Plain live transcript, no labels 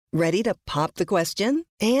Ready to pop the question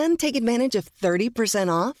and take advantage of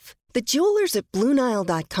 30% off? The jewelers at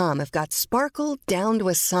BlueNile.com have got sparkle down to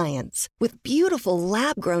a science with beautiful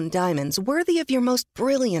lab-grown diamonds worthy of your most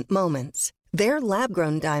brilliant moments. Their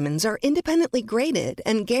lab-grown diamonds are independently graded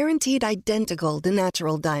and guaranteed identical to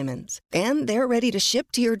natural diamonds, and they're ready to ship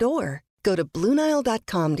to your door. Go to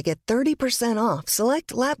BlueNile.com to get 30% off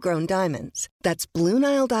select lab-grown diamonds. That's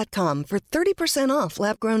BlueNile.com for 30% off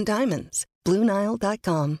lab-grown diamonds.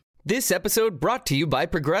 BlueNile.com. This episode brought to you by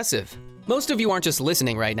Progressive. Most of you aren't just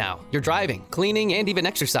listening right now. You're driving, cleaning, and even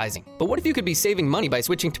exercising. But what if you could be saving money by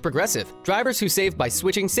switching to Progressive? Drivers who save by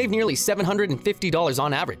switching save nearly $750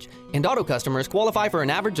 on average. And auto customers qualify for an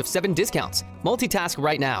average of 7 discounts. Multitask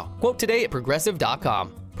right now. Quote today at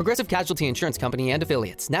Progressive.com. Progressive Casualty Insurance Company and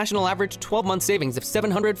Affiliates. National average 12-month savings of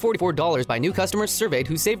 $744 by new customers surveyed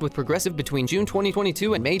who saved with Progressive between June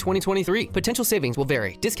 2022 and May 2023. Potential savings will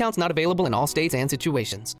vary. Discounts not available in all states and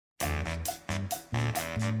situations.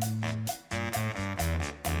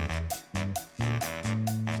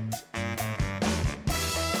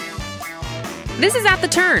 This is At the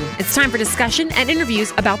Turn. It's time for discussion and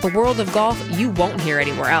interviews about the world of golf you won't hear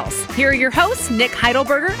anywhere else. Here are your hosts, Nick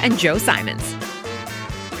Heidelberger and Joe Simons.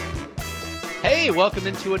 Hey, welcome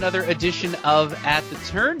into another edition of At the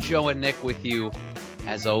Turn. Joe and Nick with you,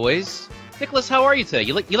 as always. Nicholas, how are you today?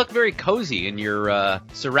 You look very cozy in your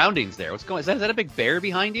surroundings there. What's going on? Is that a big bear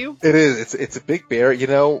behind you? It is. It's a big bear. You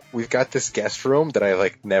know, we've got this guest room that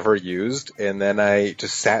I never used, and then I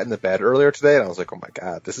just sat in the bed earlier today, and I was like, oh my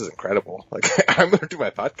god, this is incredible. I'm going to do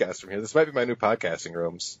my podcast from here. This might be my new podcasting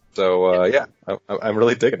rooms. So I'm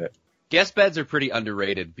really digging it. Guest beds are pretty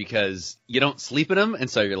underrated because you don't sleep in them, and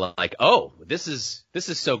so you're like, oh, this is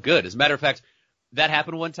so good. As a matter of fact, that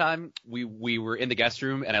happened one time. We were in the guest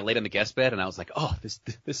room, and I laid on the guest bed, and I was like, oh, this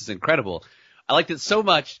is incredible. I liked it so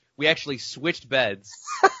much, we actually switched beds.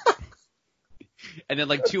 And then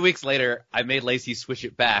 2 weeks later, I made Lacey switch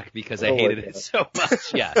it back because I hated it so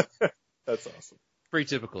much. Yeah. That's awesome. Pretty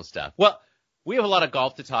typical stuff. Well, we have a lot of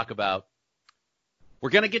golf to talk about. We're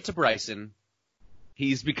going to get to Bryson.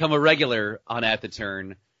 He's become a regular on At the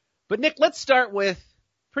Turn. But, Nick, let's start with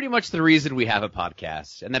pretty much the reason we have a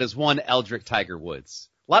podcast, and that is one Eldrick Tiger Woods.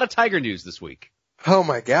 A lot of Tiger news this week. Oh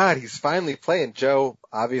my god, he's finally playing. Joe,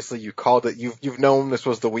 obviously you called it. You've known this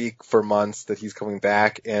was the week for months that he's coming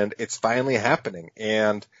back, and it's finally happening.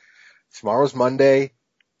 And tomorrow's Monday.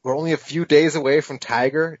 We're only a few days away from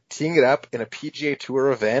Tiger teeing it up in a PGA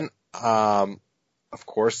Tour event. Of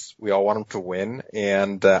course, we all want him to win,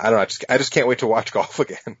 and I don't know. I just can't wait to watch golf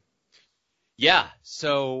again. Yeah.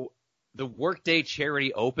 So the Workday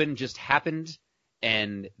Charity Open just happened,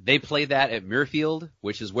 and they play that at Muirfield,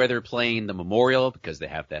 which is where they're playing the Memorial because they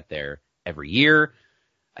have that there every year.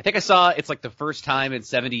 I think I saw it's the first time in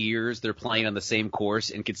 70 years they're playing on the same course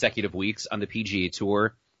in consecutive weeks on the PGA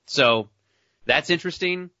Tour. So that's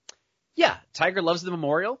interesting. Yeah, Tiger loves the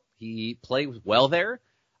Memorial. He plays well there.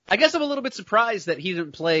 I guess I'm a little bit surprised that he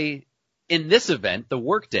didn't play in this event, the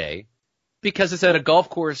Workday, because it's at a golf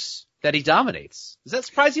course that he dominates. Does that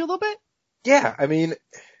surprise you a little bit? Yeah, I mean,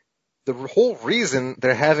 the whole reason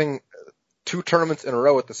they're having 2 tournaments in a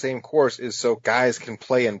row at the same course is so guys can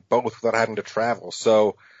play in both without having to travel.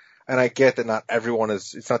 So, and I get that not everyone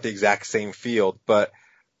it's not the exact same field, but,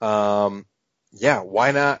 yeah,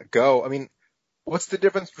 why not go? I mean, what's the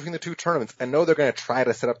difference between the 2 tournaments? I know they're going to try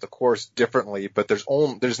to set up the course differently, but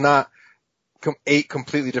there's not 8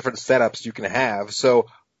 completely different setups you can have. So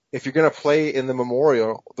if you're going to play in the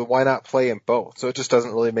Memorial, then why not play in both? So it just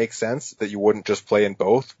doesn't really make sense that you wouldn't just play in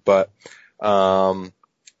both. But I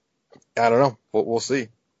don't know. We'll see.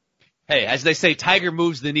 Hey, as they say, Tiger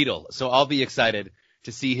moves the needle. So I'll be excited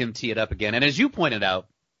to see him tee it up again. And as you pointed out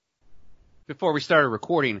before we started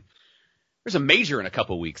recording, there's a major in a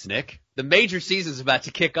couple weeks, Nick. The major season's about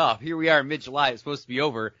to kick off. Here we are in mid-July. It's supposed to be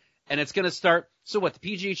over. And it's going to start. So what, the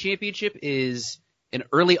PGA Championship is in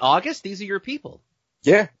early August? These are your people.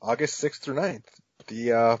 Yeah, August 6th through 9th.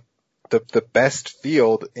 The best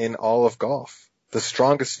field in all of golf. The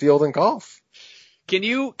strongest field in golf. Can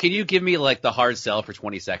you give me the hard sell for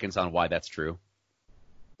 20 seconds on why that's true?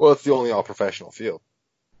 Well, it's the only all-professional field.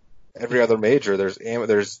 Every other major, there's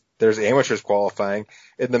amateurs qualifying.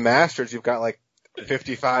 In the Masters, you've got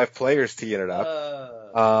 55 players teeing it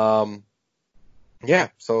up. Yeah,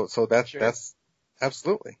 so that's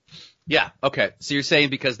absolutely. Yeah. Okay. So you're saying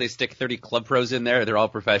because they stick 30 club pros in there, they're all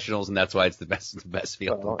professionals, and that's why it's the best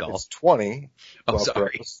field in golf. It's 20. Oh,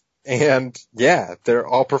 sorry. Pros. And yeah, they're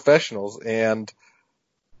all professionals, and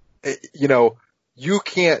you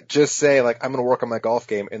can't just say I'm going to work on my golf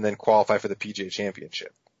game and then qualify for the PGA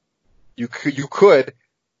Championship. You could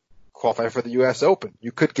qualify for the U.S. Open.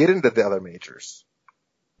 You could get into the other majors.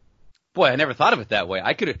 Boy, I never thought of it that way.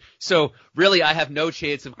 So really I have no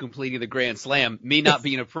chance of completing the Grand Slam. Me not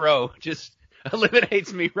being a pro just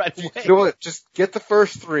eliminates me right away. You know what? Just get the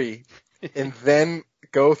first 3 and then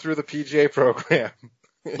go through the PGA program.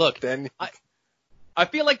 Look, I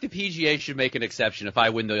feel like the PGA should make an exception if I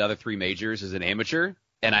win the other 3 majors as an amateur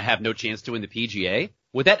and I have no chance to win the PGA.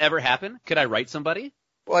 Would that ever happen? Could I write somebody?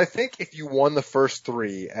 Well, I think if you won the first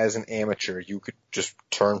 3 as an amateur, you could just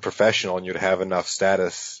turn professional and you'd have enough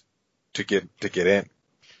status to get in.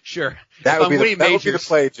 Sure. That would be the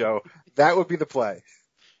play, Joe. That would be the play.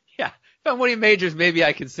 Yeah. If I'm winning majors, maybe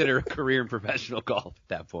I consider a career in professional golf at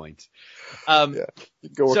that point. Yeah. You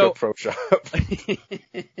can go work at a pro shop.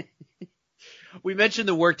 We mentioned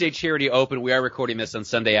the Workday Charity Open. We are recording this on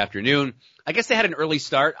Sunday afternoon. I guess they had an early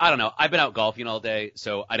start. I don't know. I've been out golfing all day,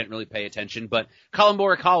 so I didn't really pay attention. But Colin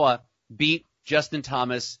Morikawa beat Justin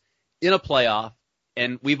Thomas in a playoff,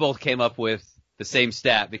 and we both came up with the same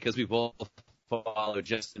stat because we both follow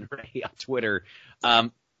Justin Ray on Twitter.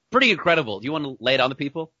 Pretty incredible. Do you want to lay it on the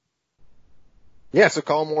people? Yeah, so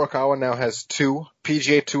Colin Morikawa now has 2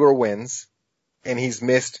 PGA Tour wins, and he's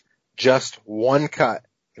missed just 1 cut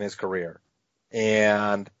in his career.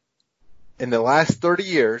 And in the last 30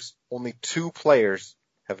 years, only 2 players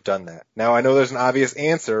have done that. Now, I know there's an obvious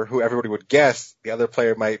answer who everybody would guess the other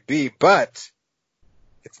player might be, but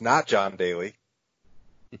it's not John Daly.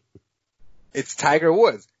 It's Tiger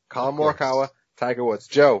Woods. Colin Morikawa, Tiger Woods.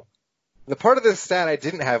 Joe, the part of this stat I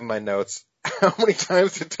didn't have in my notes, how many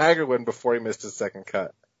times did Tiger win before he missed his second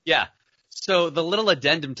cut? Yeah. So the little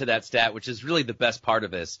addendum to that stat, which is really the best part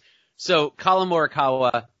of this. So Colin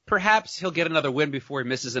Morikawa, perhaps he'll get another win before he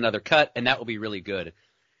misses another cut, and that will be really good.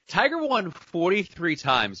 Tiger won 43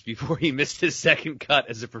 times before he missed his second cut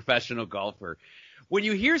as a professional golfer. When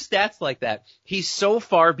you hear stats like that, he's so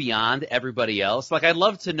far beyond everybody else. Like, I'd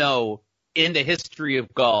love to know in the history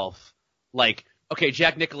of golf, like, okay,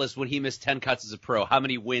 Jack Nicklaus, when he missed 10 cuts as a pro, how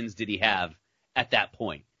many wins did he have at that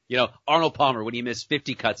point? You know, Arnold Palmer, when he missed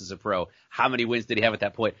 50 cuts as a pro, how many wins did he have at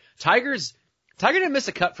that point? Tiger didn't miss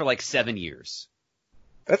a cut for like 7 years.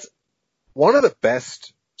 That's one of the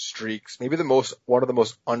best streaks, maybe one of the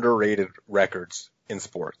most underrated records in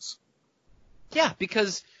sports. Yeah,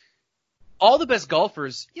 because all the best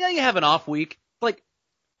golfers, you have an off week. Like,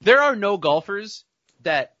 there are no golfers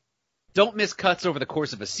that don't miss cuts over the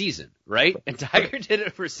course of a season, right? And Tiger did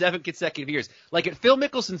it for 7 consecutive years. Like, at Phil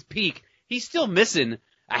Mickelson's peak, he's still missing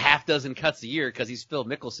a half dozen cuts a year because he's Phil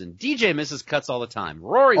Mickelson. DJ misses cuts all the time.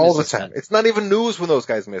 Rory misses all the time. Cuts. It's not even news when those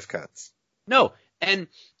guys miss cuts. No, and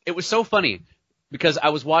it was so funny because I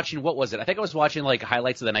was watching, what was it? I think I was watching like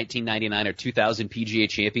highlights of the 1999 or 2000 PGA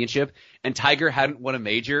Championship, and Tiger hadn't won a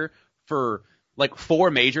major for like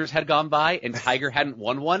 4 majors had gone by, and Tiger hadn't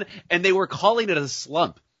won one, and they were calling it a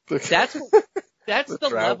slump. That's the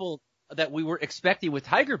level that we were expecting with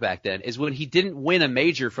Tiger back then, is when he didn't win a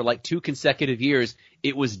major for like 2 consecutive years,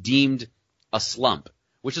 it was deemed a slump,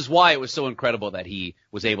 which is why it was so incredible that he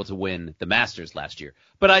was able to win the Masters last year.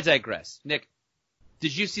 But I digress. Nick,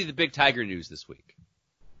 did you see the big Tiger news this week?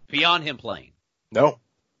 Beyond him playing. No.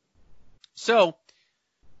 So,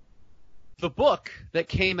 the book that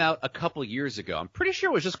came out a couple years ago, I'm pretty sure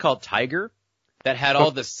it was just called Tiger, that had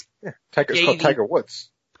all this. Yeah, it's called Tiger Woods.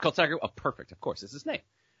 Called Tiger. Oh, perfect. Of course, it's his name.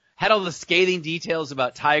 Had all the scathing details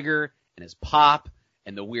about Tiger and his pop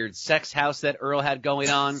and the weird sex house that Earl had going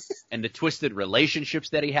on and the twisted relationships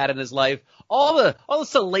that he had in his life. All the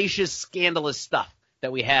salacious, scandalous stuff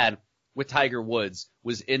that we had with Tiger Woods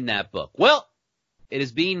was in that book. Well, it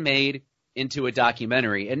is being made into a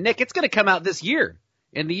documentary. And Nick, it's going to come out this year,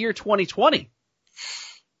 in the year 2020.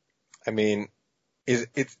 I mean,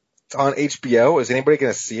 it's on HBO. Is anybody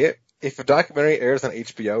going to see it? If a documentary airs on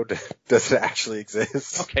HBO, does it actually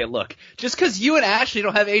exist? Okay, look, just because you and Ashley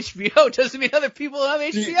don't have HBO doesn't mean other people don't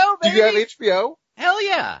have HBO, baby. Do you have HBO? Hell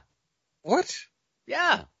yeah. What?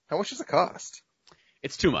 Yeah. How much does it cost?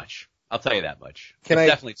 It's too much. I'll tell you that much. It's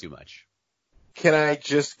definitely too much. Can I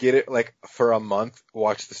just get it like for a month,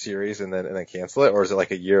 watch the series, and then cancel it, or is it like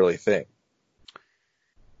a yearly thing?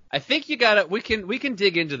 I think you got it. We can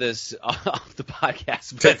dig into this off the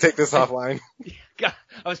podcast. Take this offline. God,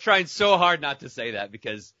 I was trying so hard not to say that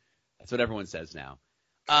because that's what everyone says now.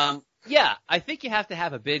 Yeah, I think you have to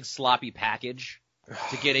have a big sloppy package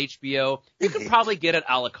to get HBO. You can probably get it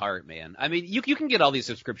a la carte, man. I mean, you can get all these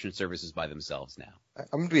subscription services by themselves now.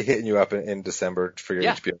 I'm going to be hitting you up in December for your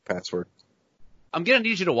HBO password. I'm going to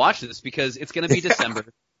need you to watch this because it's going to be December.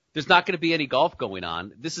 There's not going to be any golf going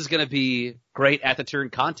on. This is going to be great at the turn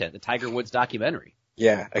content, the Tiger Woods documentary.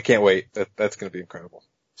 Yeah, I can't wait. That's going to be incredible.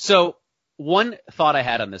 So one thought I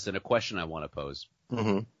had on this and a question I want to pose.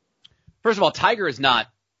 Mm-hmm. First of all, Tiger is not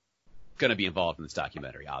going to be involved in this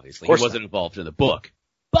documentary, obviously. He wasn't involved in the book.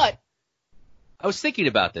 But I was thinking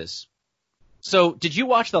about this. So did you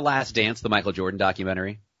watch The Last Dance, the Michael Jordan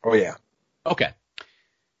documentary? Oh, yeah. Okay.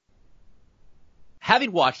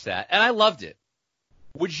 Having watched that, and I loved it,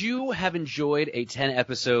 would you have enjoyed a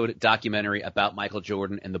 10-episode documentary about Michael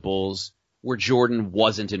Jordan and the Bulls where Jordan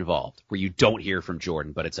wasn't involved, where you don't hear from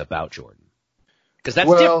Jordan, but it's about Jordan? Because that's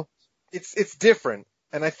different. It's different.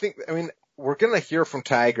 And I mean, we're going to hear from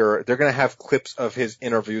Tiger. They're going to have clips of his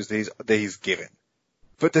interviews that he's given.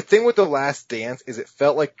 But the thing with The Last Dance is it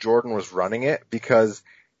felt like Jordan was running it because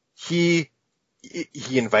he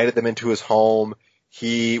invited them into his home.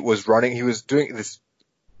 He was doing this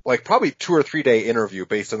like probably 2 or 3 day interview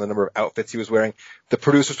based on the number of outfits he was wearing. The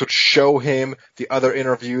producers would show him the other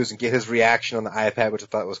interviews and get his reaction on the iPad, which I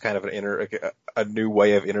thought was kind of a new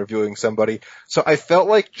way of interviewing somebody. So I felt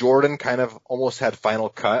like Jordan kind of almost had final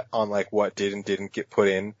cut on like what did and didn't get put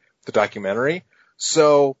in the documentary.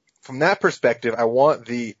 So from that perspective, I want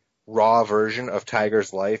the raw version of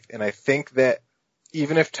Tiger's life. And I think that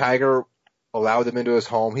even if Tiger allowed them into his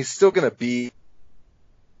home, he's still going to be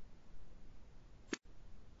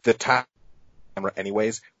the top camera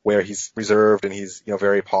anyways, where he's reserved and he's,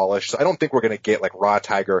 very polished. So I don't think we're going to get like raw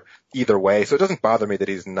Tiger either way. So it doesn't bother me that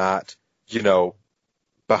he's not,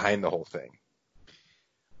 behind the whole thing.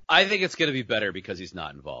 I think it's going to be better because he's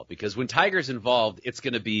not involved. Because when Tiger's involved, it's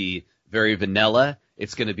going to be very vanilla.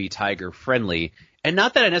 It's going to be Tiger friendly. And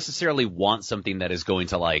not that I necessarily want something that is going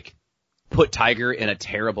to like put Tiger in a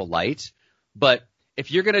terrible light. But if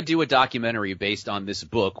you're going to do a documentary based on this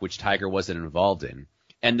book, which Tiger wasn't involved in,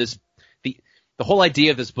 and the whole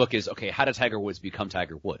idea of this book is, okay, how did Tiger Woods become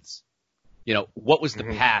Tiger Woods? What was the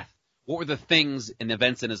path? What were the things and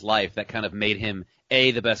events in his life that kind of made him,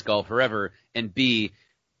 A, the best golfer ever, and B,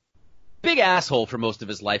 big asshole for most of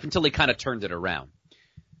his life until he kind of turned it around.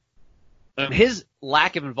 His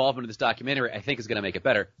lack of involvement in this documentary, I think, is going to make it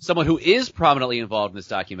better. Someone who is prominently involved in this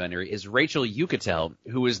documentary is Rachel Yucatel,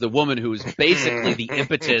 who is the woman who is basically the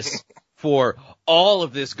impetus for all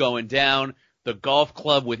of this going down. The golf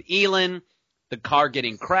club with Elin, the car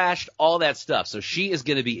getting crashed, all that stuff. So she is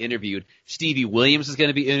going to be interviewed. Stevie Williams is going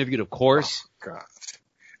to be interviewed, of course. Oh, God.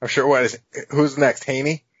 I'm sure. Who's next?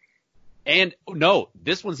 Haney? And no,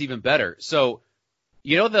 this one's even better. So,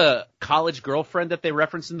 the college girlfriend that they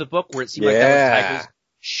referenced in the book where it seemed like that was Tiger's?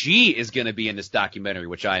 She is going to be in this documentary,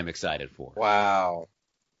 which I am excited for. Wow.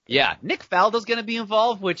 Yeah. Nick Faldo's going to be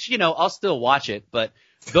involved, which, I'll still watch it. But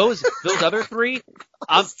those other three,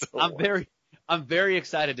 I'm very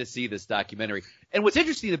excited to see this documentary. And what's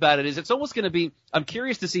interesting about it is it's almost going to be – I'm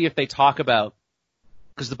curious to see if they talk about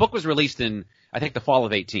 – because the book was released in, I think, the fall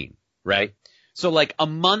of 2018, right? So like a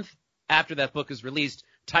month after that book is released,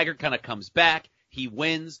 Tiger kind of comes back. He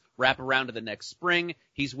wins, wrap around to the next spring.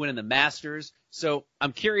 He's winning the Masters. So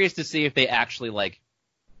I'm curious to see if they actually like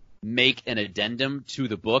make an addendum to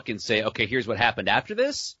the book and say, okay, here's what happened after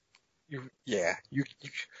this. You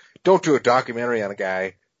don't do a documentary on a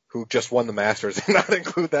guy who just won the Masters and not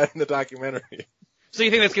include that in the documentary. So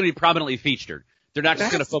you think that's going to be prominently featured? They're not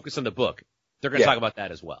just going to focus on the book. They're going to talk about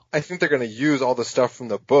that as well. I think they're going to use all the stuff from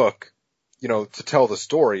the book, to tell the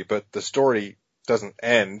story, but the story doesn't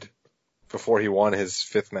end before he won his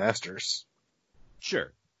 5th Masters.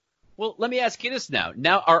 Sure. Well, let me ask you this now.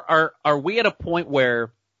 Now, are we at a point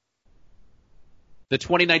where the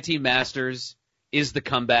 2019 Masters is the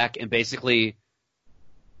comeback and basically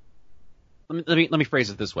let me phrase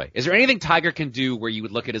it this way. Is there anything Tiger can do where you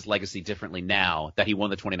would look at his legacy differently now that he won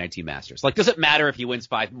the 2019 Masters? Like, does it matter if he wins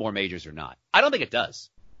 5 more majors or not? I don't think it does.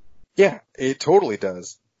 Yeah, it totally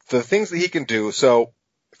does. The things that he can do, so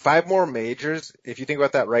 5 more majors, if you think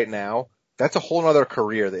about that right now, that's a whole other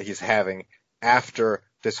career that he's having after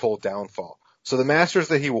this whole downfall. So the Masters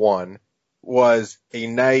that he won was a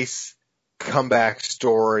nice comeback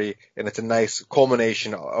story, and it's a nice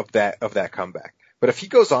culmination of that comeback. But if he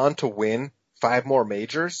goes on to win 5 more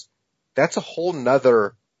majors, that's a whole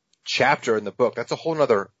nother chapter in the book. That's a whole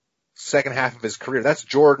nother second half of his career. That's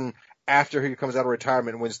Jordan after he comes out of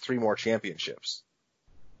retirement and wins 3 more championships.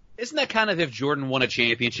 Isn't that kind of if Jordan won a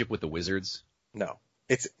championship with the Wizards? No.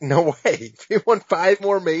 It's no way. He won 5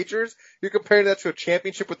 more majors? You're comparing that to a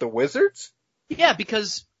championship with the Wizards? Yeah,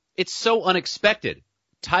 because it's so unexpected.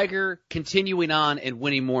 Tiger continuing on and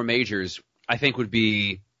winning more majors, I think would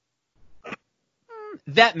be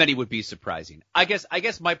that many would be surprising. I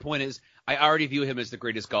guess my point is I already view him as the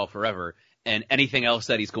greatest golfer ever, and anything else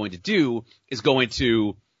that he's going to do is going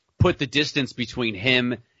to put the distance between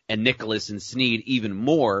him and Nicklaus and Snead even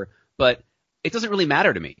more, but it doesn't really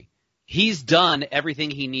matter to me. he's done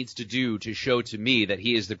everything he needs to do to show to me that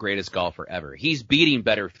he is the greatest golfer ever. He's beating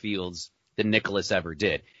better fields than Nicklaus ever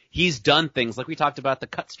did. He's done things like we talked about the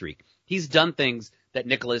cut streak. He's done things that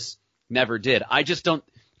Nicklaus never did. I just don't,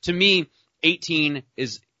 to me, 18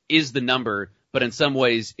 is the number, but in some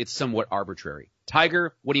ways it's somewhat arbitrary.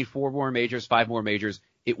 Tiger winning 4 more majors, 5 more majors,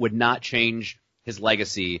 it would not change his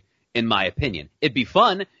legacy, in my opinion. It'd be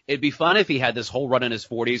fun. It'd be fun if he had this whole run in his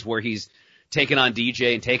 40s where he's taking on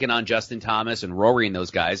DJ and taking on Justin Thomas and Rory and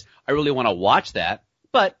those guys. I really want to watch that.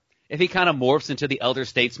 But if he kind of morphs into the elder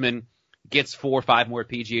statesman, gets 4 or 5 more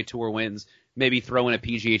PGA Tour wins, maybe throw in a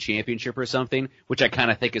PGA Championship or something, which I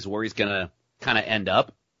kind of think is where he's going to kind of end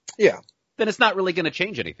up. Yeah. Then it's not really going to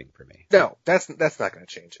change anything for me. No, that's not going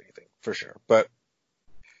to change anything for sure. But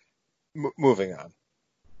moving on.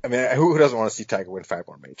 I mean, who doesn't want to see Tiger win 5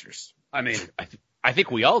 more majors? I mean, I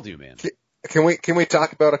think we all do, man. Can we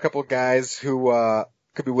talk about a couple of guys who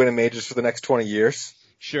could be winning majors for the next 20 years?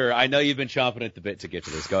 Sure. I know you've been chomping at the bit to get to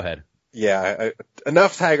this. Go ahead. Yeah,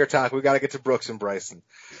 enough Tiger talk. We got to get to Brooks and Bryson.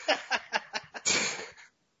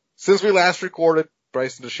 Since we last recorded,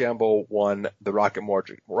 Bryson DeChambeau won the Rocket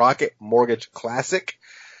Mortgage Classic.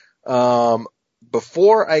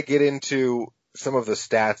 Before I get into some of the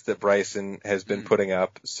stats that Bryson has been putting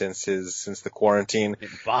up since the quarantine, it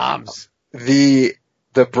bombs. The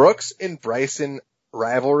Brooks and Bryson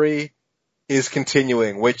rivalry is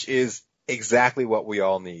continuing, which is exactly what we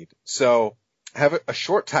all need. So I have a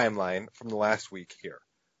short timeline from the last week here.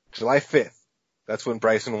 July 5th, that's when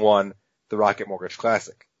Bryson won the Rocket Mortgage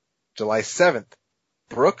Classic. July 7th,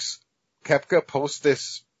 Brooks Koepka posts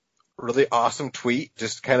this really awesome tweet,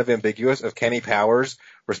 just kind of ambiguous, of Kenny Powers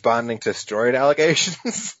responding to steroid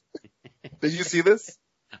allegations. Did you see this?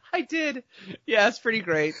 I did. Yeah, it's pretty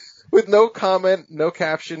great. With no comment, no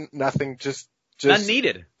caption, nothing, just none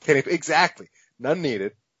needed. Exactly. None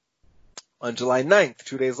needed. On July 9th,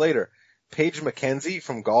 2 days later, Paige McKenzie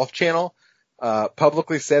from Golf Channel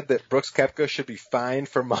publicly said that Brooks Koepka should be fined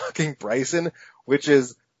for mocking Bryson, which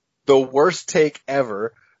is the worst take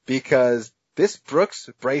ever, because this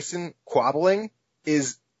Brooks-Bryson quabbling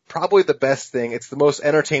is probably the best thing. It's the most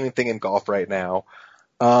entertaining thing in golf right now.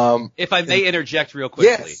 If I may interject real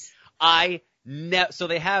quickly. Yes.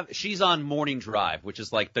 So she's on Morning Drive, which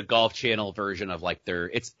is like the Golf Channel version of like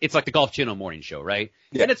it's like the Golf Channel morning show, right?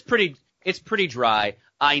 Yeah. And it's pretty dry.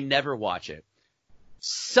 I never watch it.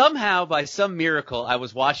 Somehow, by some miracle, I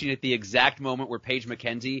was watching at the exact moment where Paige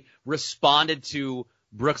McKenzie responded to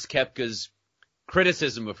Brooks Koepka's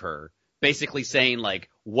criticism of her, basically saying like,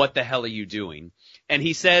 what the hell are you doing? And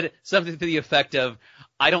he said something to the effect of,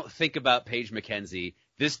 I don't think about Paige McKenzie.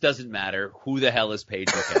 This doesn't matter. Who the hell is Paige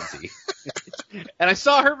McKenzie? And I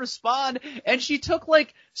saw her respond, and she took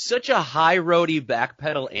like such a high roady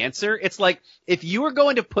backpedal answer. It's like, if you were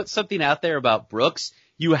going to put something out there about Brooks,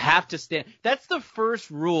 you have to stand. That's the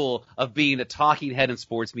first rule of being a talking head in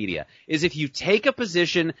sports media, is if you take a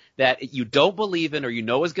position that you don't believe in or you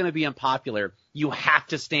know is going to be unpopular, you have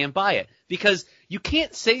to stand by it. Because you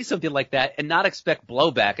can't say something like that and not expect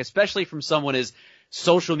blowback, especially from someone as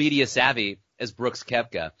social media savvy as Brooks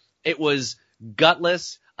Koepka. It was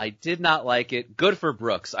gutless. I did not like it. Good for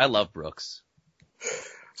Brooks. I love Brooks.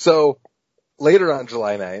 So later on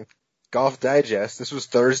July 9th, Golf Digest, this was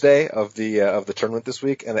Thursday of the tournament this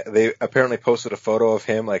week, and they apparently posted a photo of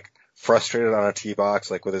him like frustrated on a tee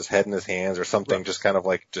box, like with his head in his hands or something, Brooks. just kind of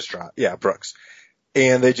like distraught. Yeah, Brooks.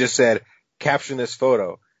 And they just said, caption this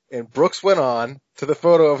photo. And Brooks went on to the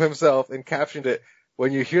photo of himself and captioned it,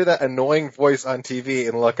 when you hear that annoying voice on TV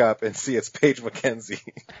and look up and see it's Paige McKenzie.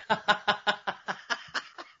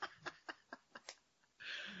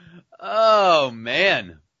 Oh,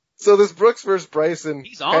 man. So this Brooks versus Bryson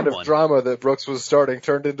kind of one. drama that Brooks was starting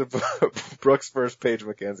turned into Brooks versus Paige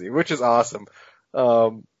McKenzie, which is awesome.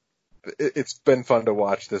 It's been fun to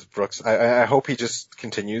watch this Brooks. I hope he just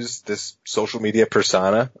continues this social media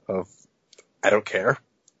persona of I don't care.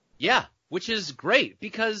 Yeah, which is great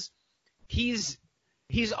because he's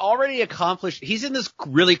already accomplished. He's in this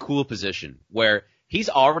really cool position where he's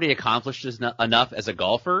already accomplished enough as a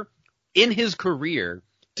golfer in his career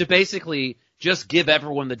to basically just give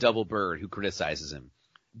everyone the double bird who criticizes him.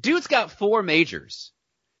 Dude's got 4 majors.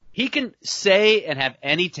 He can say and have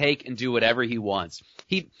any take and do whatever he wants.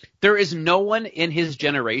 There is no one in his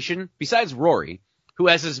generation, besides Rory, who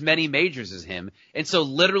has as many majors as him, and so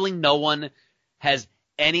literally no one has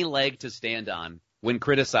any leg to stand on when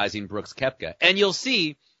criticizing Brooks Koepka. And you'll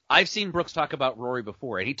see, I've seen Brooks talk about Rory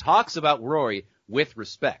before, and he talks about Rory with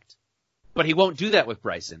respect. But he won't do that with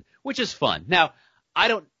Bryson, which is fun. Now, I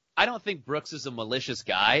don't think Brooks is a malicious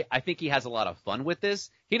guy. I think he has a lot of fun with this.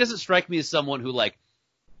 He doesn't strike me as someone who, like,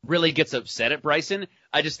 really gets upset at Bryson.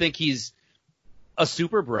 I just think he's a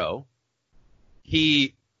super bro.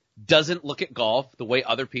 He doesn't look at golf the way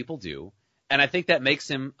other people do. And I think that makes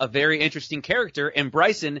him a very interesting character. And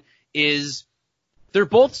Bryson they're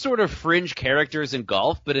both sort of fringe characters in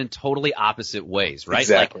golf, but in totally opposite ways, right?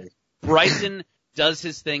 Exactly. Like Bryson does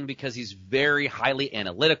his thing because he's very highly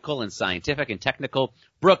analytical and scientific and technical.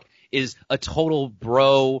 Brooke is a total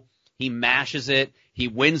bro. He mashes it. He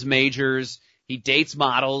wins majors. He dates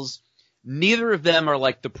models. Neither of them are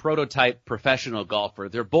like the prototype professional golfer.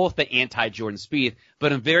 They're both the anti-Jordan Spieth,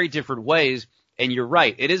 but in very different ways. And you're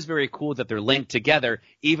right. It is very cool that they're linked together,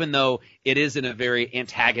 even though it is in a very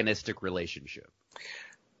antagonistic relationship.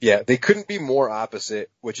 Yeah, they couldn't be more opposite,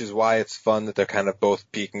 which is why it's fun that they're kind of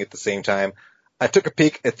both peaking at the same time. I took a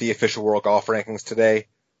peek at the official World Golf Rankings today.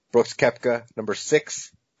 Brooks Koepka, number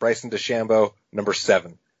 6. Bryson DeChambeau, number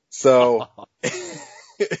 7. So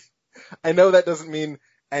I know that doesn't mean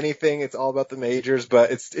anything. It's all about the majors, but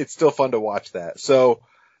it's still fun to watch that. So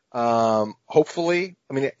hopefully,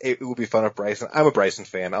 I mean, it will be fun if Bryson. I'm a Bryson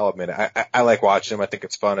fan. I'll admit it. I like watching him. I think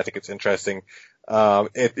it's fun. I think it's interesting.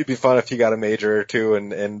 It'd be fun if he got a major or two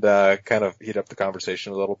and kind of heat up the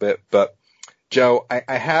conversation a little bit. But Joe,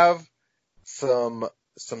 I have some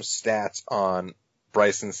stats on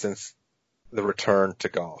Bryson since the return to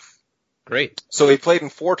golf. Great. So he played in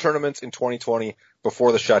 4 tournaments in 2020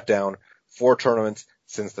 before the shutdown, 4 tournaments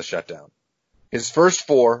since the shutdown. His first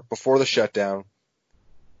 4 before the shutdown,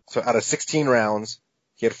 so out of 16 rounds,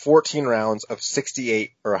 he had 14 rounds of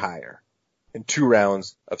 68 or higher and 2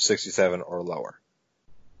 rounds of 67 or lower.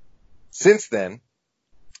 Since then,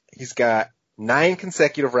 he's got 9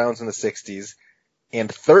 consecutive rounds in the 60s,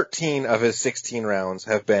 and 13 of his 16 rounds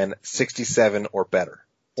have been 67 or better.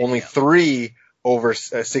 Only 3 over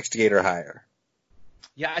 68 or higher.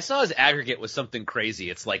 Yeah, I saw his aggregate was something crazy.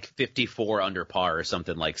 It's like 54 under par or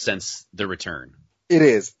something like since the return. It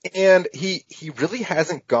is. And he really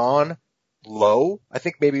hasn't gone low. I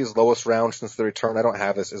think maybe his lowest round since the return, I don't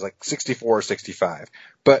have this, is like 64 or 65.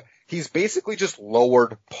 But he's basically just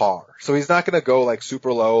lowered par. So he's not going to go like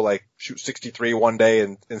super low, like shoot 63 one day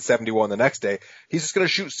and 71 the next day. He's just going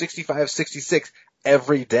to shoot 65, 66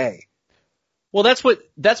 every day. Well, that's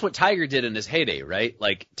what Tiger did in his heyday, right?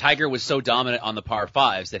 Like Tiger was so dominant on the par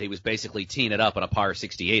 5s that he was basically teeing it up on a par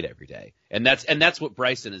 68 every day. And that's what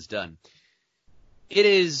Bryson has done. It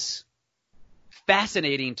is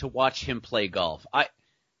fascinating to watch him play golf. I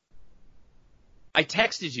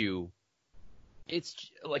texted you. It's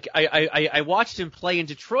like I watched him play in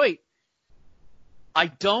Detroit. I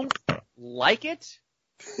don't like it,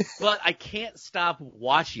 but I can't stop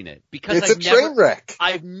watching it because it's a train wreck.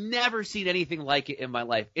 I've never seen anything like it in my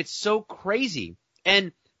life. It's so crazy.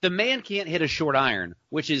 And the man can't hit a short iron,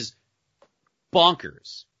 which is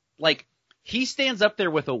bonkers. Like, he stands up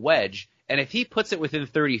there with a wedge, and if he puts it within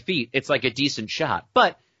 30 feet, it's like a decent shot.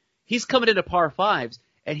 But he's coming into par 5s,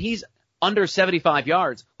 and he's under 75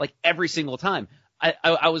 yards like every single time.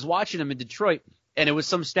 I was watching him in Detroit, and it was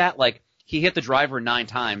some stat like he hit the driver 9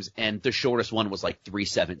 times, and the shortest one was like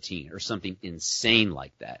 317 or something insane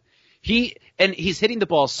like that. He's hitting the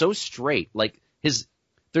ball so straight, like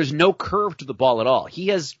there's no curve to the ball at all. He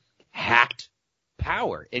has hacked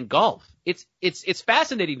power in golf. It's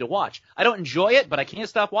fascinating to watch. I don't enjoy it, but I can't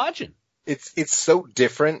stop watching. It's so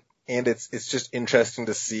different, and it's just interesting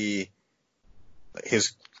to see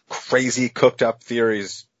his crazy cooked up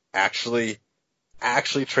theories actually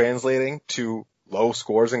translating to low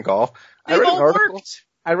scores in golf. I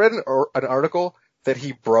read an article that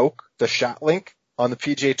he broke the shot link on the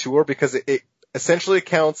PGA Tour because it essentially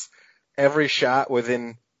counts every shot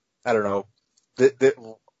within, I don't know, that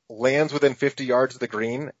lands within 50 yards of the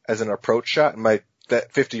green as an approach shot. And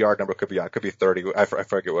that 50-yard number could be 30. I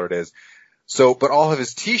forget what it is. So, but all of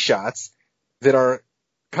his tee shots that are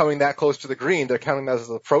coming that close to the green, they're counting those as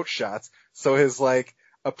approach shots. So his like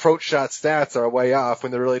approach shot stats are way off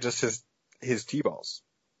when they're really just his tee balls.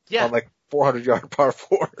 Yeah. On like 400-yard par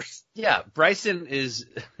 4s. Yeah, Bryson is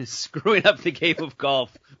screwing up the game of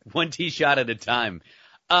golf one tee shot at a time.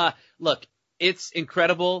 Look, it's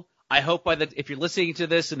incredible. I hope if you're listening to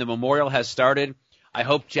this and the Memorial has started, I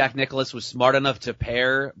hope Jack Nicklaus was smart enough to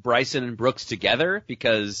pair Bryson and Brooks together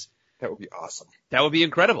because that would be awesome. That would be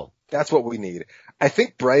incredible. That's what we need. I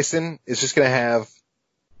think Bryson is just going to have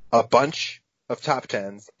a bunch of top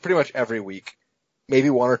 10s pretty much every week, maybe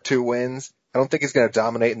 1 or 2 wins. I don't think he's going to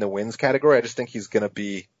dominate in the wins category. I just think he's going to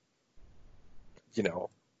be,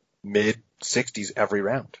 mid-60s every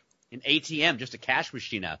round. An ATM, just a cash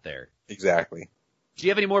machine out there. Exactly. Do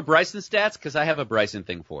you have any more Bryson stats? Because I have a Bryson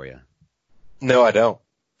thing for you. No, I don't.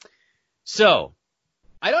 So,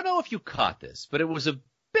 I don't know if you caught this, but it was a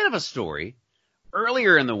bit bit of a story.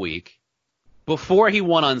 Earlier in the week, before he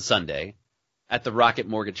won on Sunday at the Rocket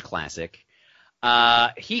Mortgage Classic,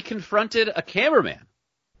 he confronted a cameraman.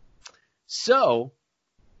 So,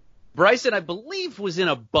 Bryson, I believe, was in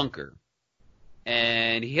a bunker,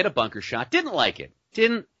 and he hit a bunker shot. Didn't like it.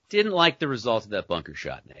 Didn't like the result of that bunker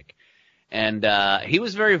shot, Nick. And he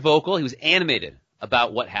was very vocal. He was animated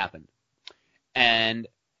about what happened. And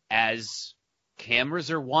as cameras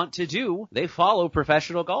are wont to do, they follow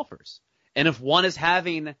professional golfers. And if one is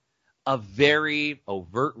having a very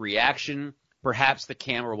overt reaction, perhaps the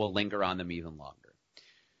camera will linger on them even longer.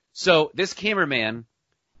 So this cameraman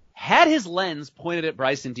had his lens pointed at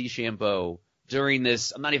Bryson DeChambeau during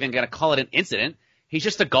this, I'm not even going to call it an incident. He's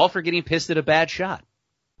just a golfer getting pissed at a bad shot.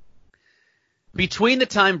 Between the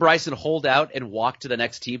time Bryson holed out and walked to the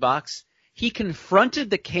next tee box, he confronted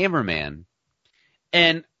the cameraman,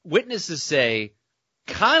 and witnesses say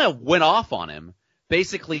kind of went off on him,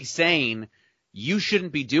 basically saying, you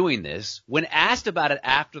shouldn't be doing this. When asked about it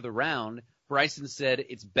after the round, Bryson said,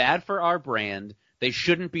 it's bad for our brand. They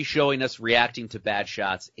shouldn't be showing us reacting to bad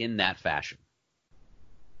shots in that fashion.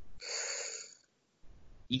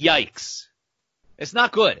 Yikes. It's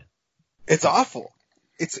not good. It's awful.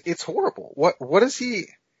 It's horrible. What does he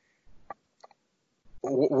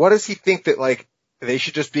think that, like, they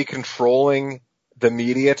should just be controlling the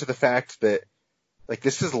media to the fact that, like,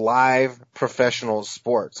 this is live professional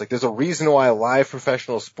sports. Like, there's a reason why live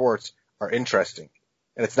professional sports are interesting.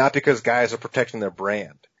 And it's not because guys are protecting their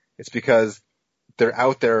brand. It's because they're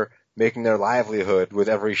out there making their livelihood with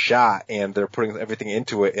every shot, and they're putting everything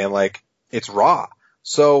into it, and, like, it's raw.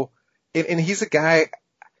 So, and he's a guy,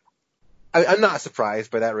 I'm not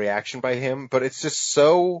surprised by that reaction by him, but it's just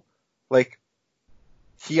so, like,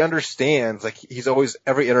 he understands, like, he's always,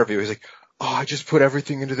 every interview, he's like, oh, I just put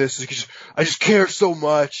everything into this. I just care so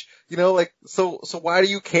much. You know, like, so why do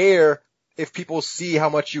you care if people see how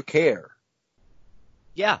much you care?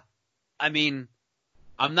 Yeah. I mean,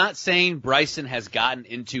 I'm not saying Bryson has gotten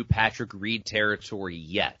into Patrick Reed territory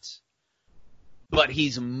yet, but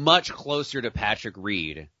he's much closer to Patrick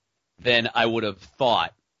Reed than I would have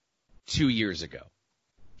thought 2 years ago.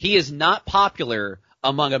 He is not popular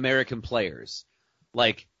among American players.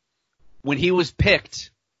 Like, when he was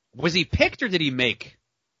picked, was he picked or did he make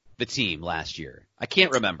the team last year? I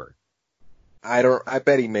can't remember. I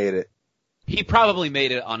bet he made it. He probably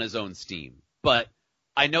made it on his own steam. But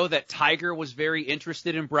I know that Tiger was very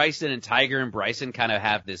interested in Bryson, and Tiger and Bryson kind of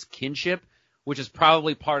have this kinship, which is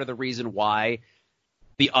probably part of the reason why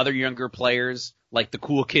the other younger players, like the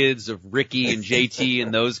cool kids of Ricky and JT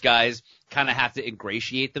and those guys, kind of have to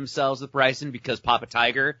ingratiate themselves with Bryson because Papa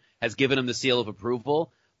Tiger has given him the seal of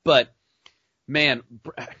approval. But, man,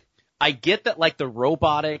 I get that, like, the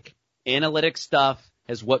robotic analytic stuff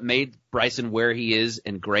is what made Bryson where he is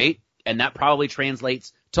and great, and that probably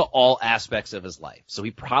translates to all aspects of his life. So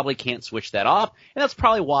he probably can't switch that off, and that's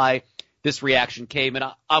probably why this reaction came, and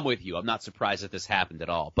I'm with you. I'm not surprised that this happened at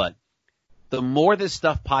all. But the more this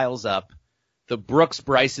stuff piles up, the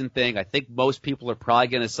Brooks-Bryson thing, I think most people are probably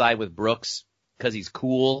going to side with Brooks because he's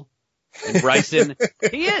cool. And Bryson,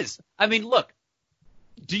 he is. I mean, look,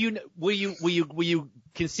 will you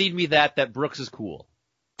concede me that Brooks is cool?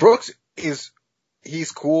 Brooks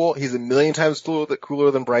he's cool. He's a million times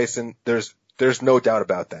cooler than Bryson. There's no doubt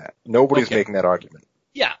about that. Nobody's making that argument.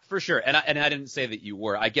 Yeah, for sure. And I didn't say that you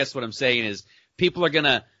were. I guess what I'm saying is people are going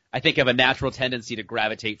to, I think, have a natural tendency to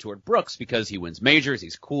gravitate toward Brooks because he wins majors,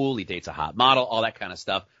 he's cool, he dates a hot model, all that kind of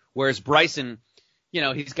stuff. Whereas Bryson, you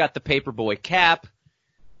know, he's got the paperboy cap.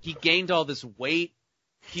 He gained all this weight.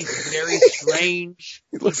 He's very strange.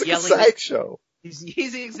 He looks like a sideshow.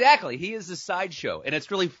 He's exactly. He is a sideshow. And it's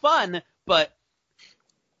really fun, but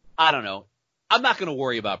I don't know. I'm not going to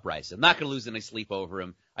worry about Bryson. I'm not going to lose any sleep over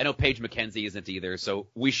him. I know Paige McKenzie isn't either, so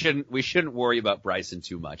we shouldn't worry about Bryson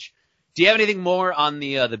too much. Do you have anything more on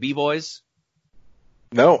the B-Boys?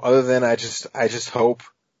 No, other than I just hope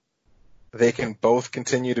they can both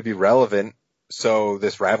continue to be relevant, so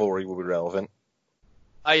this rivalry will be relevant.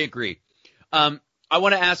 I agree. I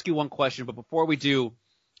want to ask you one question, but before we do,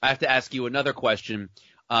 I have to ask you another question.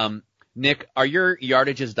 Nick, are your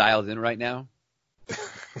yardages dialed in right now?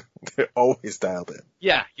 They're always dialed in.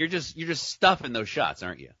 Yeah, you're just stuffing those shots,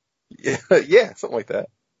 aren't you? Yeah, something like that.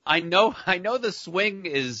 I know the swing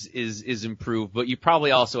is improved, but you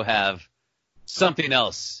probably also have something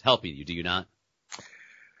else helping you, do you not?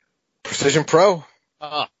 Precision Pro.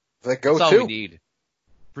 That's all we need.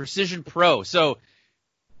 Precision Pro. So,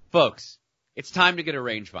 folks, it's time to get a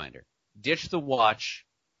rangefinder. Ditch the watch.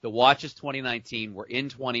 The watch is 2019. We're in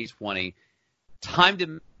 2020. Time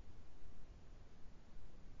to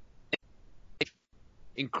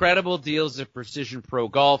Incredible deals at Precision Pro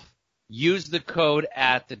Golf. Use the code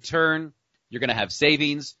at the turn. You're going to have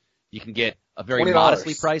savings. You can get a very $20.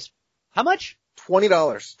 modestly priced. How much? $20.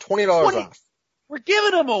 $20 off. We're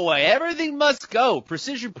giving them away. Everything must go.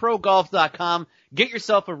 PrecisionProGolf.com. Get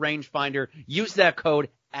yourself a rangefinder. Use that code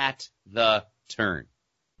at the turn.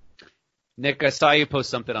 Nick, I saw you post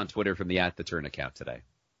something on Twitter from the At the Turn account today.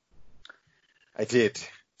 I did.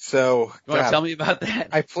 So, You want to tell me about that?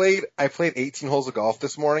 I played 18 holes of golf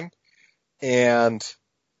this morning, and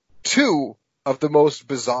two of the most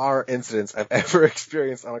bizarre incidents I've ever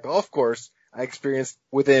experienced on a golf course, I experienced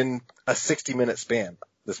within a 60-minute span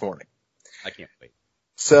this morning. I can't wait.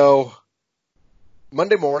 So,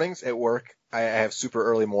 Monday mornings at work, I have super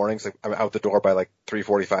early mornings. Like I'm out the door by like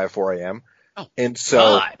 3:45, 4 a.m. Oh, and so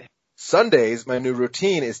God. Sundays, my new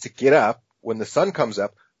routine is to get up when the sun comes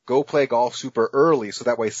up, go play golf super early, so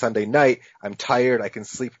that way Sunday night I'm tired, I can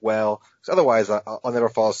sleep well. Because otherwise, I'll never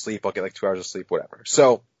fall asleep. I'll get like 2 hours of sleep, whatever.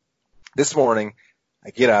 So this morning, I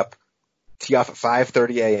get up, tee off at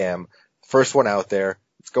 5:30 a.m. First one out there.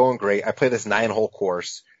 It's going great. I play this 9-hole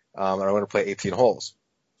course, and I want to play 18 holes.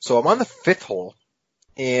 So I'm on the 5th hole,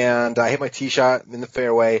 and I hit my tee shot in the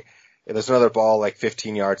fairway. And there's another ball like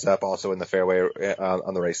 15 yards up, also in the fairway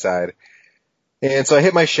on the right side. And so I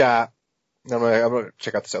hit my shot. And I'm gonna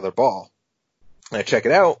check out this other ball. And I check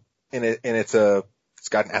it out, and it's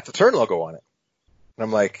got an At the Turn logo on it. And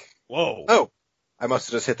I'm like, whoa! Oh, I must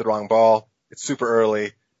have just hit the wrong ball. It's super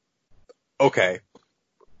early. Okay.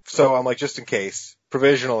 So I'm like, just in case,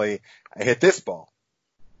 provisionally, I hit this ball.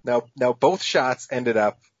 Now both shots ended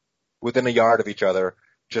up within a yard of each other,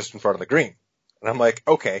 just in front of the green. And I'm like,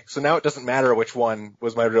 okay, so now it doesn't matter which one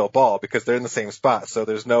was my real ball because they're in the same spot, so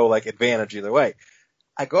there's no like advantage either way.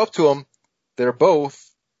 I go up to them. They're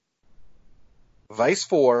both Vice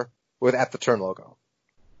 4 with At the Turn logo.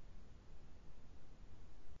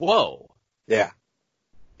 Whoa. Yeah.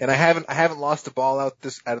 And I haven't lost a ball out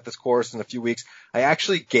of this course in a few weeks. I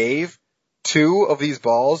actually gave 2 of these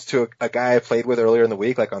balls to a guy I played with earlier in the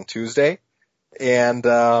week, like on Tuesday. And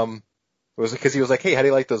it was because he was like, hey, how do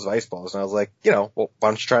you like those Vice balls? And I was like, well, why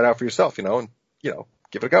don't you try it out for yourself, and,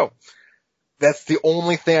 give it a go. That's the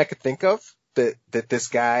only thing I could think of that this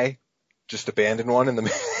guy just abandoned one in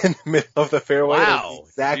the middle of the fairway. Wow, the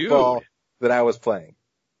exact dude. ball that I was playing.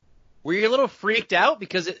 Were you a little freaked out?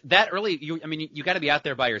 Because that early, you got to be out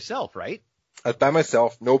there by yourself, right? I was by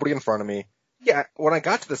myself, nobody in front of me. Yeah, when I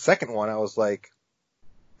got to the second one, I was like,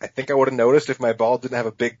 I think I would have noticed if my ball didn't have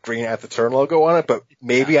a big green At the Turn logo on it, but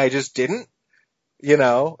maybe I just didn't,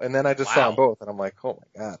 and then I just saw them both, and I'm like, oh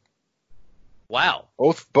my God. Wow.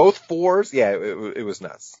 Both 4s, yeah, it was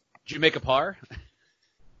nuts. Did you make a par?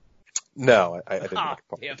 No, I didn't make a par.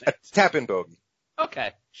 Damn it. Tap in bogey.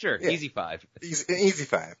 Okay, sure. Yeah. Easy 5. Easy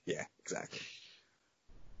 5, yeah, exactly.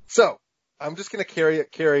 So, I'm just gonna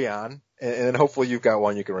carry on, and then hopefully you've got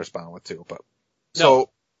one you can respond with too, but. No,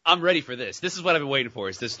 I'm ready for this. This is what I've been waiting for,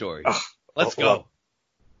 is this story. Let's go. Well,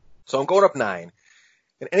 so I'm going up 9.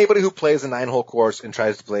 And anybody who plays a 9-hole course and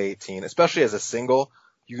tries to play 18, especially as a single,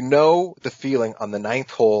 the feeling on the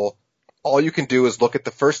 9th hole. All you can do is look at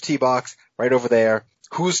the first tee box right over there.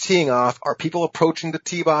 Who's teeing off? Are people approaching the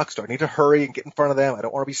tee box? Do I need to hurry and get in front of them? I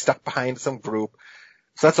don't want to be stuck behind some group.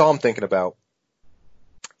 So that's all I'm thinking about.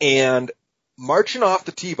 And marching off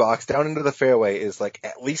the tee box down into the fairway is like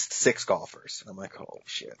at least 6 golfers. And I'm like, holy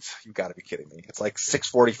shit, you gotta be kidding me. It's like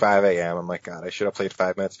 6:45 a.m. I'm like, God, I should have played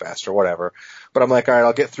 5 minutes faster, whatever. But I'm like, all right,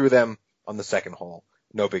 I'll get through them on the second hole.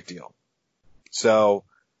 No big deal. So,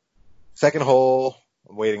 second hole,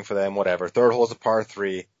 I'm waiting for them, whatever. Third hole is a par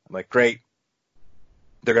 3. I'm like, great.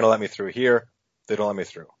 They're gonna let me through here. They don't let me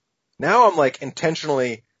through. Now I'm like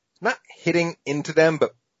intentionally not hitting into them,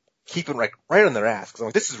 but keeping right on their ass. Cause I'm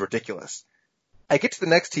like, this is ridiculous. I get to the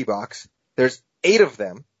next tee box. There's 8 of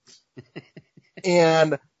them.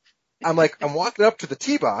 And I'm walking up to the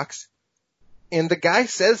tee box, and the guy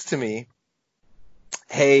says to me,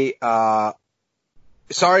 hey,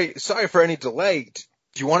 sorry for any delay.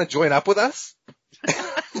 Do you want to join up with us?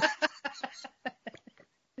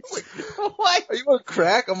 What? Are you on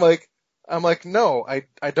crack? I'm like, no,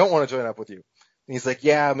 I don't want to join up with you. And he's like,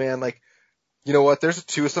 yeah, man, like, you know what? There's a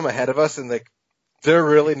twosome ahead of us, and like, they're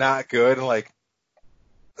really not good. And like,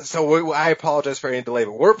 so I apologize for any delay,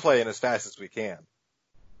 but we're playing as fast as we can.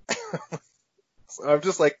 So I'm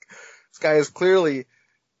just like, this guy has clearly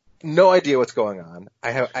no idea what's going on.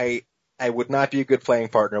 I would not be a good playing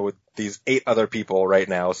partner with these 8 other people right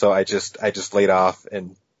now. So I just laid off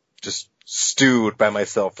and just stewed by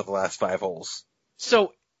myself for the last 5 holes.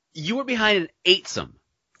 So you were behind an 8-some.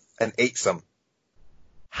 An 8-some.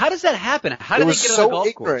 How does that happen? How did they get on the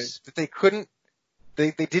golf course? That they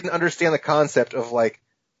They didn't understand the concept of like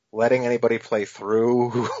letting anybody play through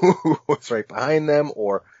who was right behind them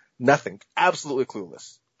or nothing. Absolutely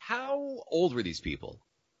clueless. How old were these people?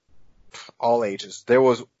 All ages. There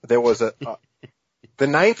was a the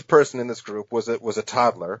ninth person in this group was a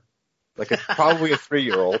toddler, probably a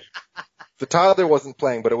 3-year-old. The toddler wasn't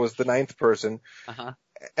playing, but it was the ninth person. Uh-huh.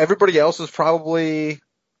 Everybody else was probably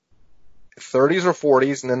 30s or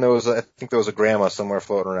 40s, and then I think there was a grandma somewhere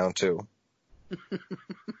floating around too.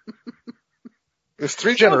 There's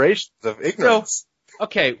 3 generations of ignorance. So,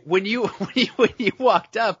 okay, when you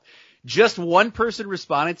walked up, just one person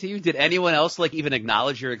responded to you. Did anyone else even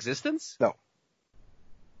acknowledge your existence? No.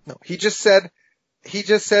 He just said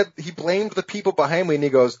he blamed the people behind me, and he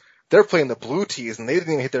goes, "They're playing the blue tees, and they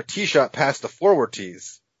didn't even hit their tee shot past the forward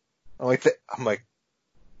tees." I'm like,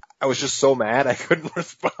 I was just so mad I couldn't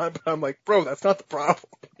respond, but I'm like, bro, that's not the problem.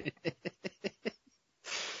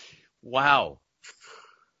 Wow.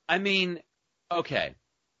 I mean, okay.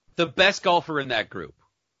 The best golfer in that group,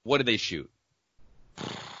 what did they shoot?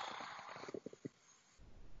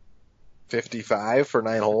 55 for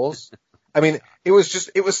 9 holes. I mean, it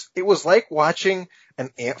was like watching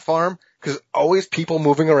an ant farm, because always people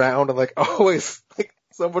moving around and always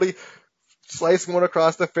somebody slicing one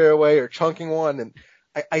across the fairway or chunking one. And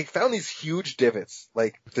I found these huge divots,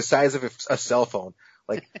 the size of a cell phone,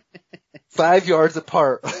 5 yards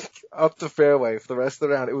apart, up the fairway for the rest of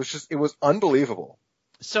the round. It was unbelievable.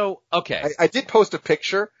 So, okay. I did post a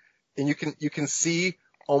picture, and you can see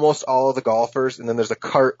almost all of the golfers, and then there's a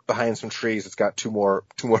cart behind some trees that's got two more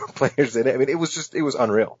players in it. I mean, it was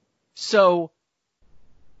unreal. So,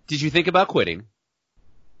 did you think about quitting?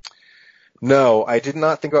 No, I did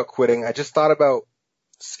not think about quitting. I just thought about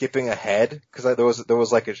skipping ahead, because there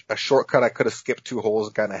was a shortcut I could have skipped 2 holes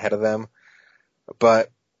and gotten ahead of them,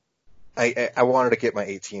 but I wanted to get my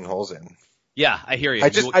 18 holes in. Yeah, I hear you. I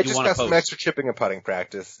just got some extra chipping and putting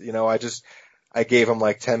practice. I gave them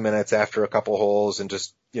 10 minutes after a couple holes and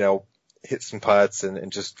just, hit some putts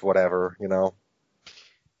and just whatever,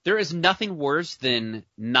 There is nothing worse than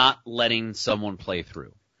not letting someone play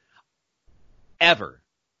through. Ever.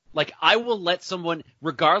 I will let someone,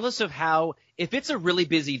 regardless of if it's a really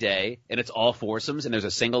busy day and it's all foursomes and there's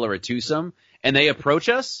a single or a twosome and they approach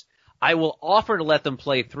us, I will offer to let them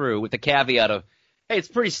play through with the caveat of, hey, it's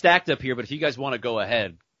pretty stacked up here, but if you guys want to go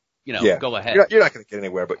ahead, go ahead. You're not going to get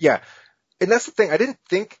anywhere, but yeah. And that's the thing. I didn't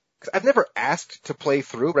think, cause I've never asked to play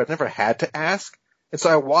through, but I've never had to ask. And so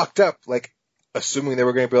I walked up, assuming they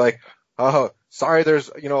were going to be like, oh, sorry, there's,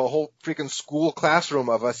 a whole freaking school classroom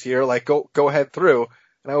of us here. Go ahead through.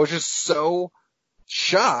 And I was just so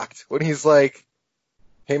shocked when he's like,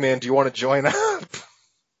 hey man, do you want to join up?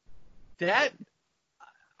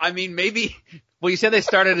 Maybe, well, you said they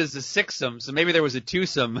started as a 6-some, so maybe there was a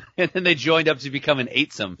 2-some, and then they joined up to become an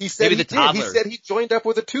 8-some. He said maybe toddler. He said he joined up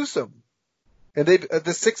with a 2-some. And the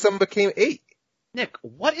 6-some became 8. Nick,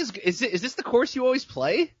 what is this the course you always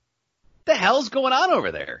play? What the hell's going on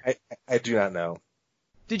over there? I do not know.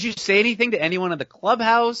 Did you say anything to anyone in the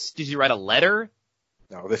clubhouse? Did you write a letter?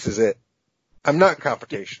 No, this is it. I'm not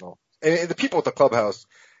confrontational. And the people at the clubhouse,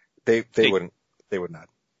 they would not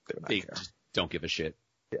care. Just don't give a shit.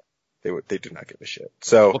 Yeah. They do not give a shit.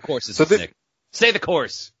 So, what course is this, Nick? Say the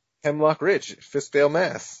course. Hemlock Ridge, Fiskdale,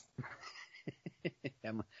 Mass.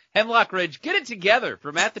 Hemlock Ridge, get it together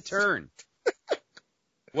from At the Turn.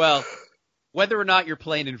 Well, whether or not you're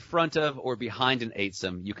playing in front of or behind an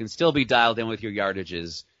 8-some, you can still be dialed in with your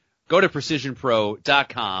yardages. Go to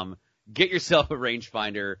PrecisionPro.com. Get yourself a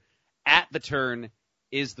rangefinder. At the Turn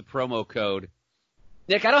is the promo code.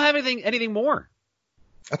 Nick, I don't have anything more.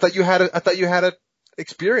 I thought you had a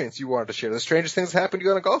experience you wanted to share. The strangest things happened to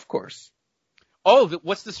you on a golf course. Oh,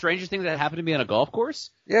 what's the strangest thing that happened to me on a golf course?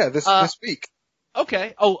 Yeah, this week.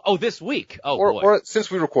 Okay. Oh, this week. Oh, boy. Or since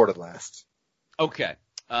we recorded last. Okay.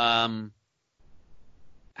 I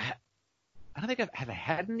don't think have I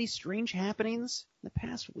had any strange happenings in the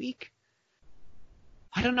past week?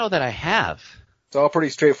 I don't know that I have. It's all pretty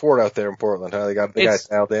straightforward out there in Portland, huh? They got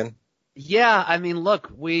dialed in. Yeah,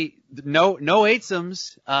 look, no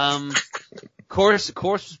 8-somes. Course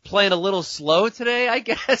was playing a little slow today, I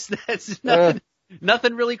guess. That's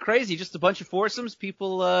nothing really crazy. Just a bunch of foursomes,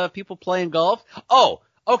 people playing golf. Oh,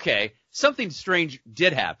 okay. Something strange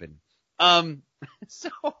did happen.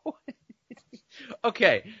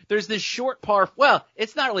 Okay, there's this short par. Well,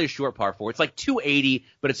 it's not really a short par 4. It's 280,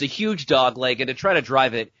 but it's a huge dog leg, and to try to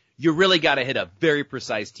drive it, you really got to hit a very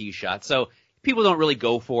precise tee shot. So people don't really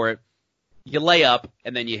go for it. You lay up,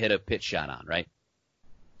 and then you hit a pitch shot on, right?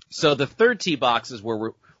 So the third tee box is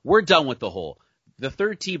where we're done with the hole. The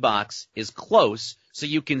third tee box is close, so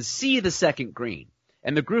you can see the second green.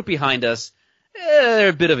 And the group behind us, they're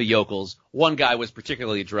a bit of a yokels. One guy was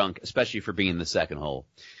particularly drunk, especially for being in the second hole.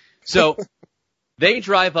 So they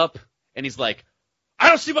drive up, and he's like, I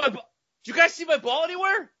don't see my ball. Do you guys see my ball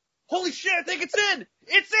anywhere? Holy shit, I think it's in.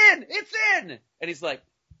 It's in. It's in. And he's like,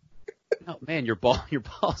 oh, man, your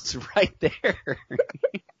ball's right there.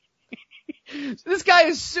 So this guy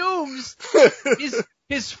assumes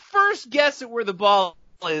his first guess at where the ball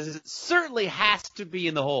is, it certainly has to be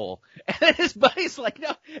in the hole. And then his buddy's like,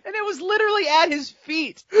 no. And it was literally at his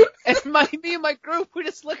feet. And me and my group, we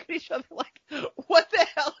just look at each other like, what the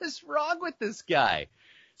hell is wrong with this guy?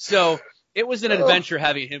 So it was an adventure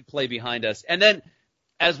having him play behind us. And then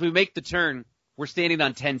as we make the turn, we're standing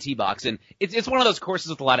on 10 tee box. And it's one of those courses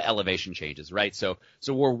with a lot of elevation changes, right? So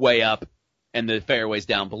we're way up and the fairway's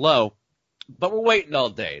down below. But we're waiting all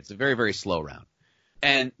day. It's a very, very slow round.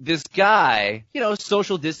 And this guy,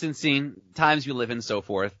 social distancing, times you live in, so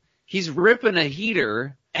forth, he's ripping a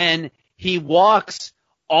heater, and he walks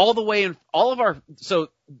all the way in so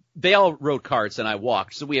they all rode carts, and I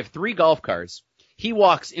walked. So we have 3 golf carts. He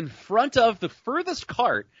walks in front of the furthest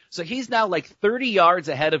cart, so he's now like 30 yards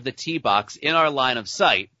ahead of the tee box in our line of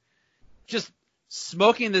sight, just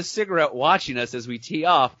smoking this cigarette, watching us as we tee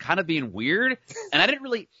off, kind of being weird.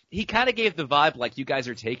 And he kind of gave the vibe like, you guys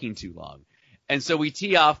are taking too long. And so we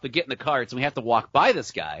tee off, but get in the carts, and we have to walk by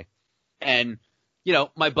this guy. And,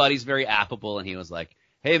 my buddy's very affable, and he was like,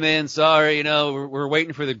 hey, man, sorry, we're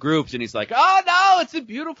waiting for the groups. And he's like, oh, no, it's a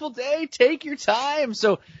beautiful day. Take your time.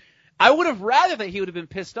 So I would have rather that he would have been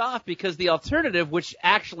pissed off, because the alternative, which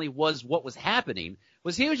actually was what was happening,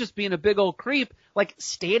 was he was just being a big old creep, like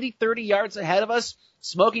standing 30 yards ahead of us,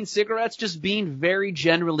 smoking cigarettes, just being very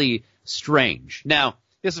generally strange. Now,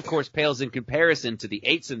 this, of course, pales in comparison to the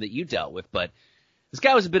Aitson that you dealt with, but this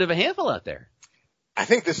guy was a bit of a handful out there. I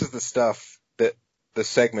think this is the stuff that the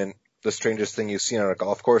segment, The Strangest Thing You've Seen on a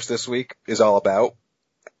Golf Course This Week, is all about.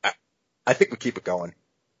 I think we keep it going.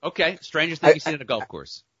 Okay, strangest thing you've seen on a golf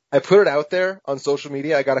course. I put it out there on social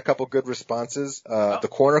media. I got a couple good responses. The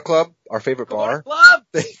Corner Club, our favorite bar,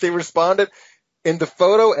 they responded. And the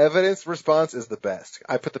photo evidence response is the best.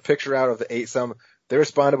 I put the picture out of the 8-some. They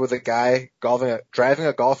responded with a guy driving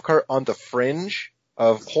a golf cart on the fringe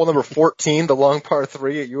of hole number 14, the long par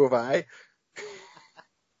 3 at U of I,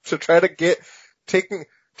 to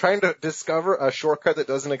trying to discover a shortcut that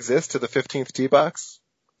doesn't exist to the 15th tee box,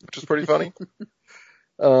 which is pretty funny.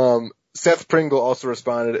 Seth Pringle also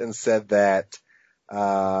responded and said that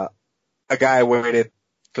a guy waited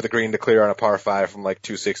for the green to clear on a par 5 from like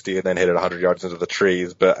 260 and then hit it 100 yards into the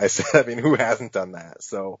trees. But I said, who hasn't done that?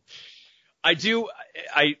 So I do.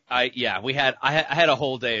 I had a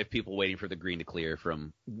whole day of people waiting for the green to clear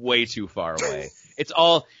from way too far away. It's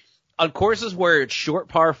all on courses where it's short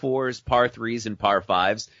par 4s, par 3s, and par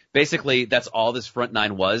 5s. Basically, that's all this front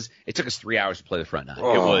 9 was. It took us 3 hours to play the front 9. It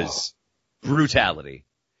was brutality.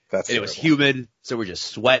 It was humid, so we're just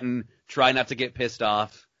sweating, trying not to get pissed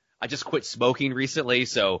off. I just quit smoking recently,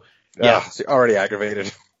 so yeah. So you're already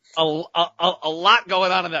aggravated. A lot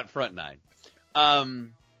going on in that front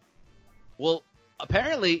 9. Well,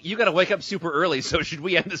 apparently you got to wake up super early, so should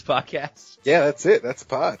we end this podcast? Yeah, that's it. That's the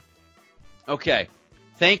pod. Okay.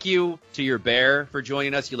 Thank you to your bear for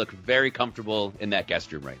joining us. You look very comfortable in that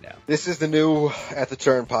guest room right now. This is the new At the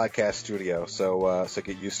Turn podcast studio, so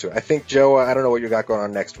get used to it. I think, Joe, I don't know what you got going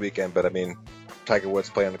on next weekend, but Tiger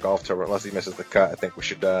Woods playing the golf tour, unless he misses the cut. I think we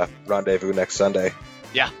should rendezvous next Sunday.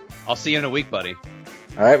 Yeah, I'll see you in a week, buddy.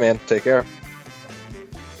 All right, man. Take care.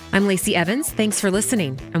 I'm Lacey Evans. Thanks for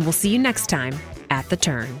listening, and we'll see you next time at The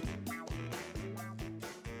Turn.